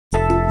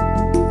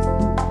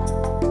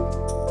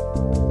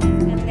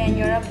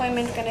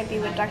appointment is going to be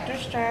with Dr.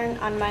 Stern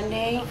on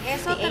Monday.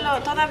 Eso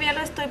todavía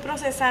lo estoy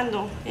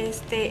procesando.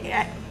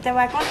 Te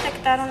va a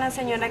contactar una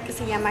señora que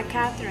se llama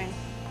Catherine.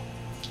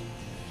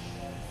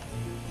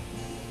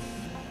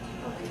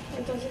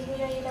 Entonces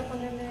voy a ir a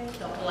ponerle.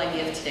 The whole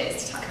idea of today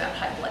is to talk about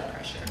high blood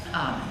pressure.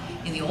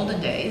 In the olden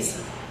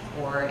days,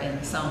 or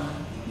in some,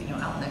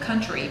 out in the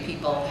country,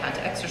 people had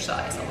to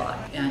exercise a lot.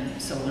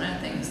 And so one of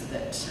the things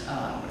that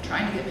we're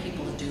trying to get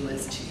people to do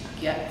is to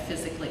get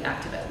physically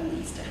active at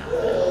least a half an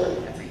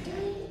hour every day.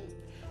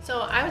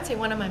 So I would say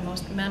one of my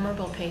most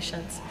memorable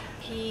patients,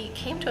 he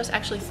came to us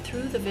actually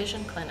through the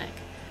vision clinic.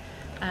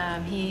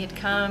 He had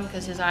come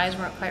because his eyes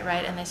weren't quite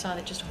right, and they saw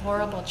that just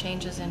horrible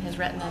changes in his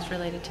retinas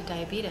related to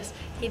diabetes.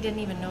 He didn't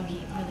even know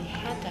he really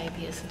had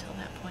diabetes until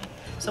that point.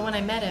 So when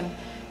I met him,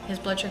 his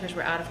blood sugars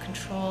were out of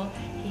control.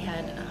 He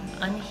had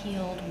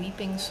unhealed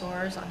weeping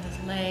sores on his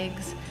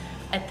legs.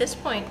 At this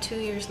point, 2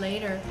 years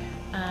later,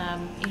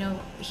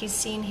 he's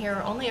seen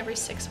here only every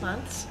 6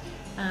 months.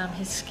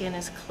 His skin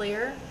is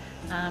clear.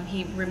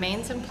 He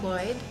remains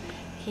employed.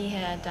 He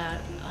had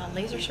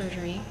laser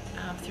surgery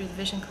through the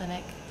vision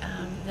clinic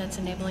that's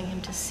enabling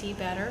him to see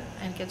better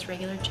and gets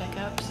regular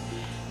checkups.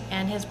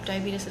 And his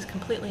diabetes is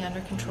completely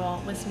under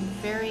control with some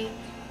very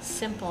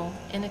simple,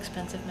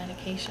 inexpensive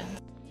medications.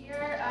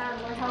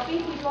 We're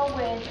helping people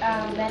with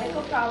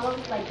medical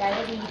problems like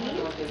diabetes.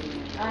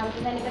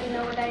 Does anybody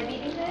know what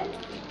diabetes is?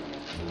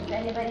 Does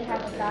anybody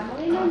have a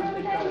family member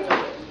with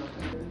diabetes?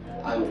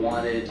 I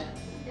wanted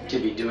to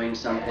be doing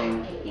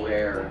something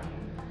where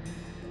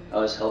I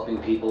was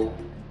helping people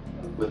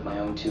with my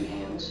own 2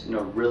 hands,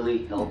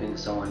 really helping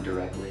someone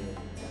directly.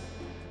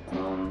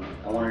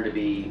 I wanted to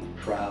be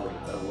proud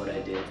of what I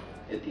did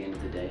at the end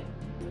of the day.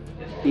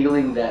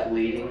 Feeling that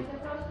leading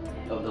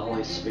of the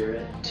Holy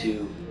Spirit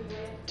to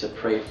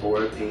pray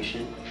for a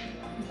patient,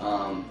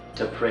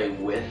 to pray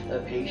with a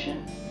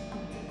patient.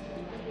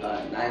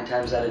 9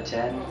 times out of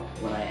 10,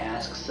 when I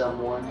ask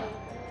someone,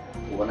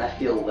 when I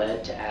feel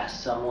led to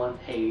ask someone,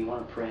 hey, you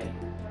want to pray?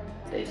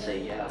 They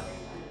say yeah.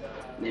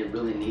 And they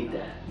really need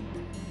that.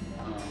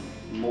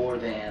 More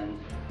than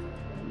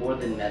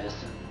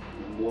medicine,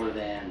 more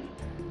than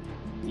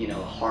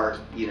heart,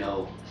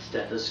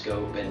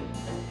 stethoscope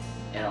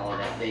and all of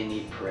that. They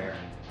need prayer.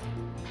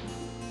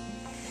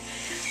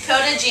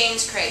 Coda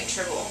James Craig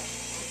Tribble.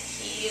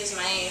 He is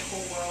my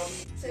whole world.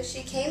 So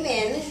she came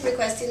in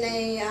requesting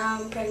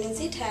a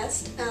pregnancy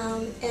test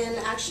and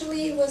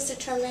actually was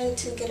determined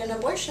to get an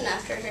abortion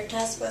after her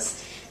test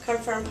was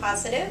confirmed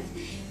positive,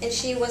 and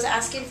she was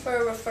asking for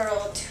a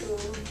referral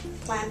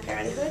to Planned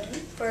Parenthood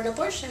for an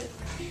abortion.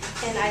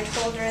 And I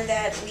told her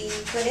that we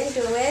couldn't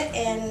do it,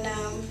 and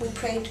we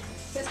prayed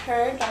with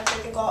her.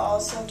 Dr. Dugal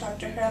also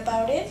talked to her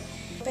about it,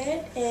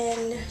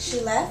 and she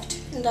left,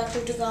 and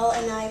Dr. Dugal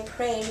and I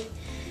prayed.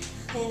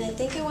 And I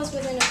think it was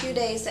within a few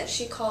days that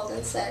she called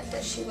and said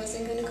that she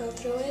wasn't going to go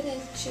through it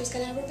and she was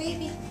going to have her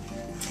baby.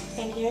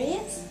 And here he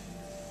is.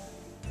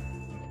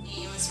 My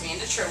name is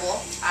Amanda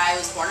Tribble. I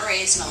was born and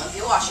raised in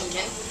Olympia,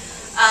 Washington.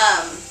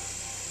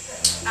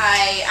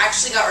 I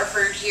actually got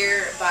referred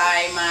here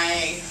by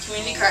my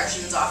community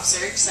corrections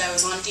officer because I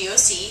was on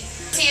DOC.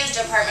 DOC is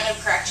Department of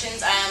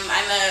Corrections. I'm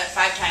a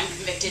 5-time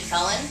convicted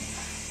felon.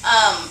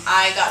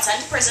 I got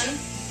sent to prison.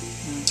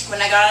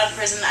 When I got out of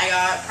prison, I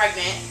got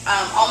pregnant.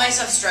 All my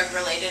stuff's drug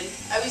related.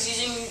 I was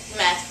using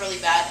meth really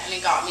bad, and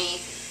it got me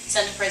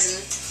sent to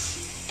prison.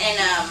 And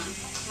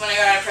when I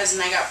got out of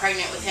prison, I got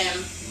pregnant with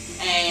him,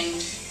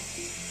 and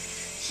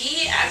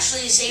he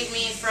actually saved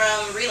me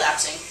from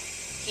relapsing.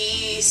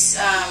 He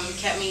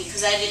kept me,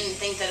 because I didn't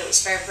think that it was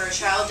fair for a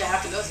child to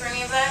have to go through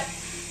any of that.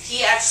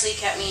 He actually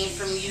kept me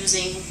from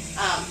using.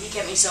 He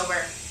kept me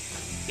sober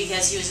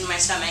because he was in my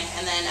stomach,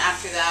 and then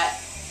after that,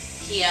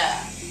 he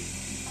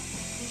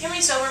kept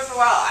me sober for a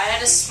while. I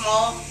had a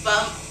small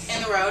bump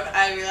in the road.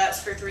 I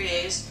relapsed for 3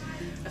 days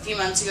a few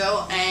months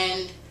ago,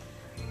 and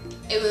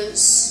it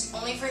was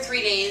only for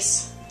 3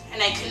 days,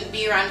 and I couldn't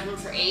be around him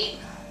for 8.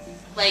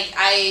 Like,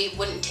 I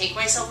wouldn't take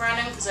myself around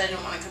him because I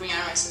didn't want it coming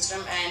out of my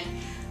system, and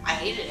I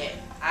hated it.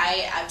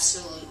 I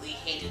absolutely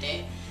hated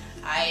it.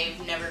 I've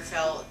never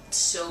felt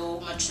so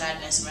much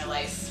sadness in my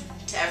life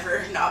to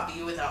ever not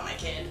be without my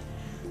kid.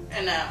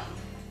 And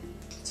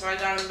so I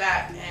got him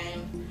back,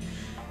 and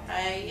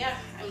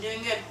I'm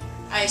doing good.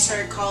 I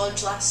started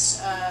college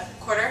last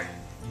quarter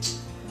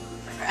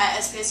at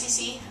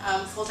SPSCC,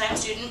 full-time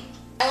student.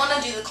 I want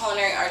to do the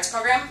culinary arts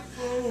program,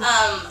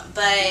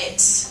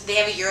 but they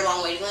have a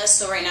year-long waiting list,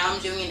 so right now I'm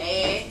doing an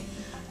AA,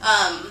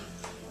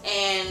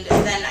 and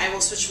then I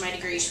will switch my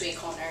degree to a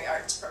culinary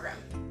arts program.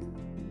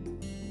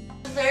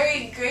 A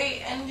very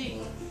great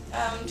ending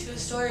to a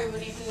story,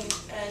 but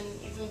an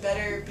even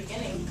better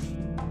beginning.